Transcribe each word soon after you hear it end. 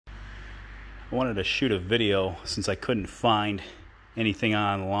I wanted to shoot a video since I couldn't find anything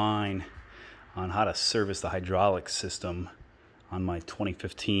online on how to service the hydraulic system on my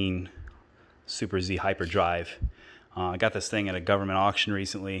 2015 Super Z Hyperdrive. I got this thing at a government auction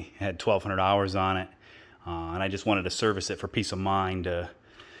recently. It had 1,200 hours on it, and I just wanted to service it for peace of mind, to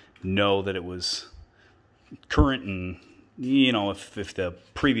know that it was current, and you know, if the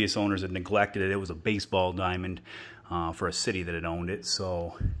previous owners had neglected it, it was a baseball diamond for a city that had owned it.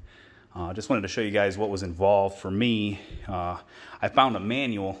 So I just wanted to show you guys what was involved for me. I found a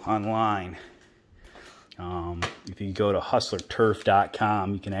manual online. If you go to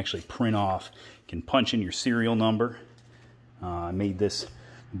hustlerturf.com, you can actually print off, you can punch in your serial number. I made this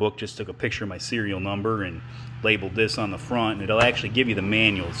book, just took a picture of my serial number and labeled this on the front, and it'll actually give you the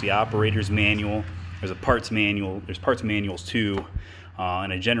manuals, the operator's manual. There's a parts manual, there's parts manuals too,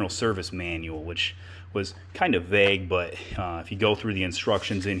 and a general service manual, which was kind of vague, but if you go through the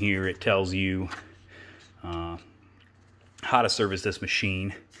instructions in here, it tells you how to service this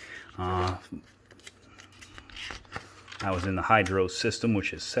machine. I was in the hydro system,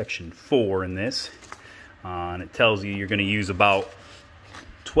 which is section 4 in this, and it tells you you're going to use about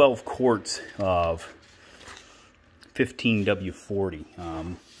 12 quarts of 15W40,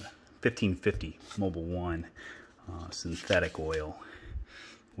 1550 Mobil 1 synthetic oil,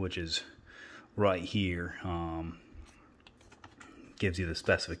 which is right here. Gives you the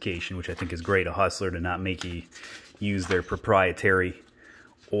specification, which I think is great of Hustler, to not make you use their proprietary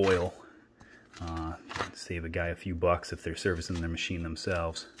oil. Save a guy a few bucks if they're servicing their machine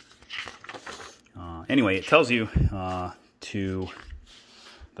themselves. Anyway, it tells you to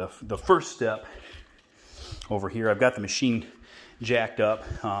the first step over here. I've got the machine jacked up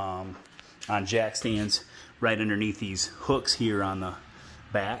on jack stands right underneath these hooks here on the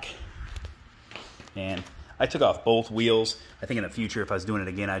back, and I took off both wheels. I think in the future, if I was doing it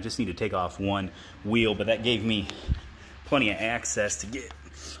again, I just need to take off one wheel, but that gave me plenty of access to get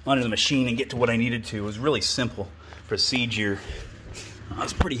under the machine and get to what I needed to. It was really simple procedure. I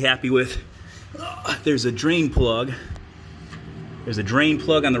was pretty happy with. There's a drain plug. There's a drain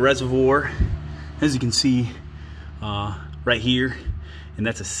plug on the reservoir, as you can see right here, and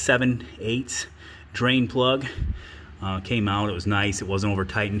that's a 7/8 drain plug. Came out, it was nice, it wasn't over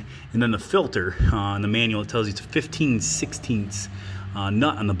tightened. And then the filter, in the manual, it tells you it's a 15/16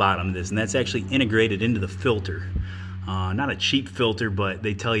 nut on the bottom of this, and that's actually integrated into the filter. Not a cheap filter, but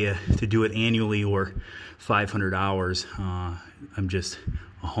they tell you to do it annually or 500 hours. I'm just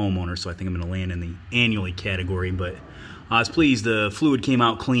a homeowner, so I think I'm going to land in the annually category, but I was pleased the fluid came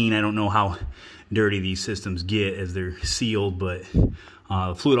out clean. I don't know how dirty these systems get as they're sealed, but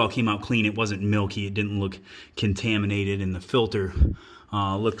the fluid all came out clean. It wasn't milky, it didn't look contaminated, and the filter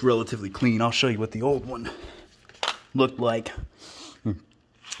looked relatively clean. I'll show you what the old one looked like.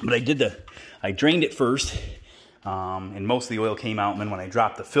 But I drained it first, and most of the oil came out, and then when I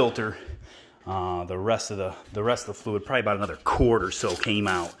dropped the filter, the rest of the fluid, probably about another quart or so, came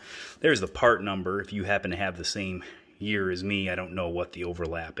out. There's the part number if you happen to have the same year as me. I don't know what the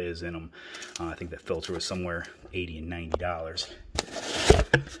overlap is in them. I think that filter was somewhere $80 and $90.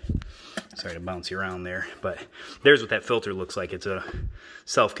 Sorry to bounce you around there, but there's what that filter looks like. It's a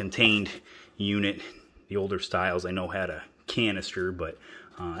self-contained unit. The older styles I know had a canister, but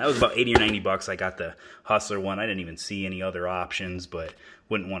that was about 80 or 90 bucks. I got the Hustler one. I didn't even see any other options, but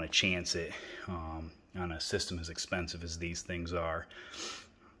wouldn't want to chance it on a system as expensive as these things are.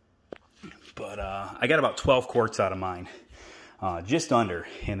 But I got about 12 quarts out of mine, just under,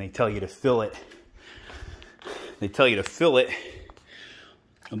 and they tell you to fill it. They tell you to fill it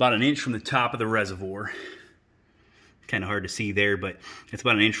about an inch from the top of the reservoir. Kind of hard to see there, but it's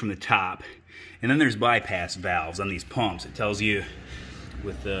about an inch from the top. And then there's bypass valves on these pumps. It tells you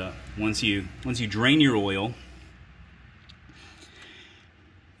with once you drain your oil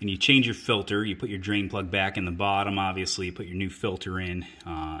and you change your filter, you put your drain plug back in the bottom. Obviously, you put your new filter in,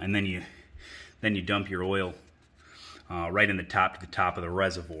 and then you dump your oil right in the top to the top of the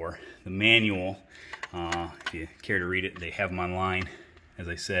reservoir. The manual, if you care to read it, they have them online, as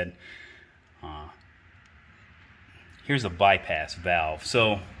I said. Here's a bypass valve.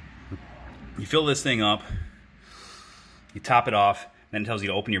 So you fill this thing up, you top it off, then it tells you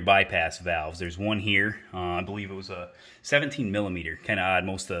to open your bypass valves. There's one here. I believe it was a 17 millimeter. Kind of odd.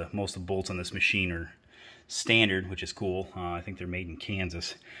 Most of the bolts on this machine are standard, which is cool. I think they're made in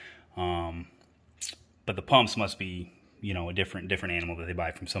Kansas. But the pumps must be, you know, a different animal that they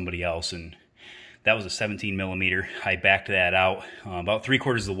buy from somebody else. And that was a 17 millimeter. I backed that out about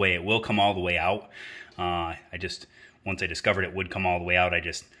 3/4 of the way. It will come all the way out. Once I discovered it would come all the way out, I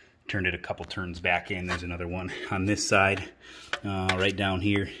just turned it a couple turns back in. There's another one on this side, right down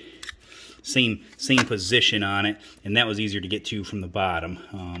here. same position on it, and that was easier to get to from the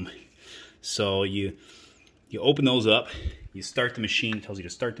bottom. So you open those up, you start the machine. It tells you to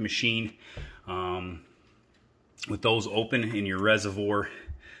start the machine with those open and your reservoir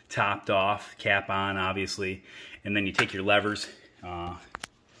topped off, cap on obviously, and then you take your levers and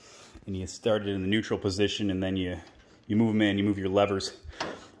you start it in the neutral position, and then you move them in. You move your levers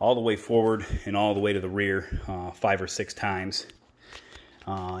all the way forward and all the way to the rear 5 or 6 times,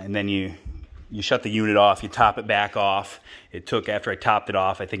 and then you shut the unit off. You top it back off. It took, after I topped it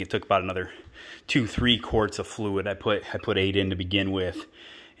off, I think it took about another 2-3 quarts of fluid. I put 8 in to begin with,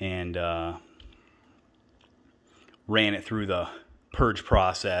 and ran it through the purge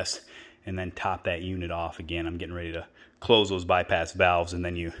process, and then top that unit off again. I'm getting ready to close those bypass valves, and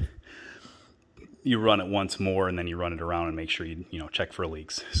then you run it once more, and then you run it around and make sure you check for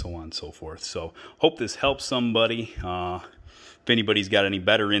leaks, so on and so forth. So hope this helps somebody. If anybody's got any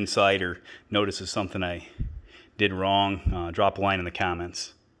better insight or notices something I did wrong, drop a line in the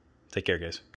comments. Take care, guys.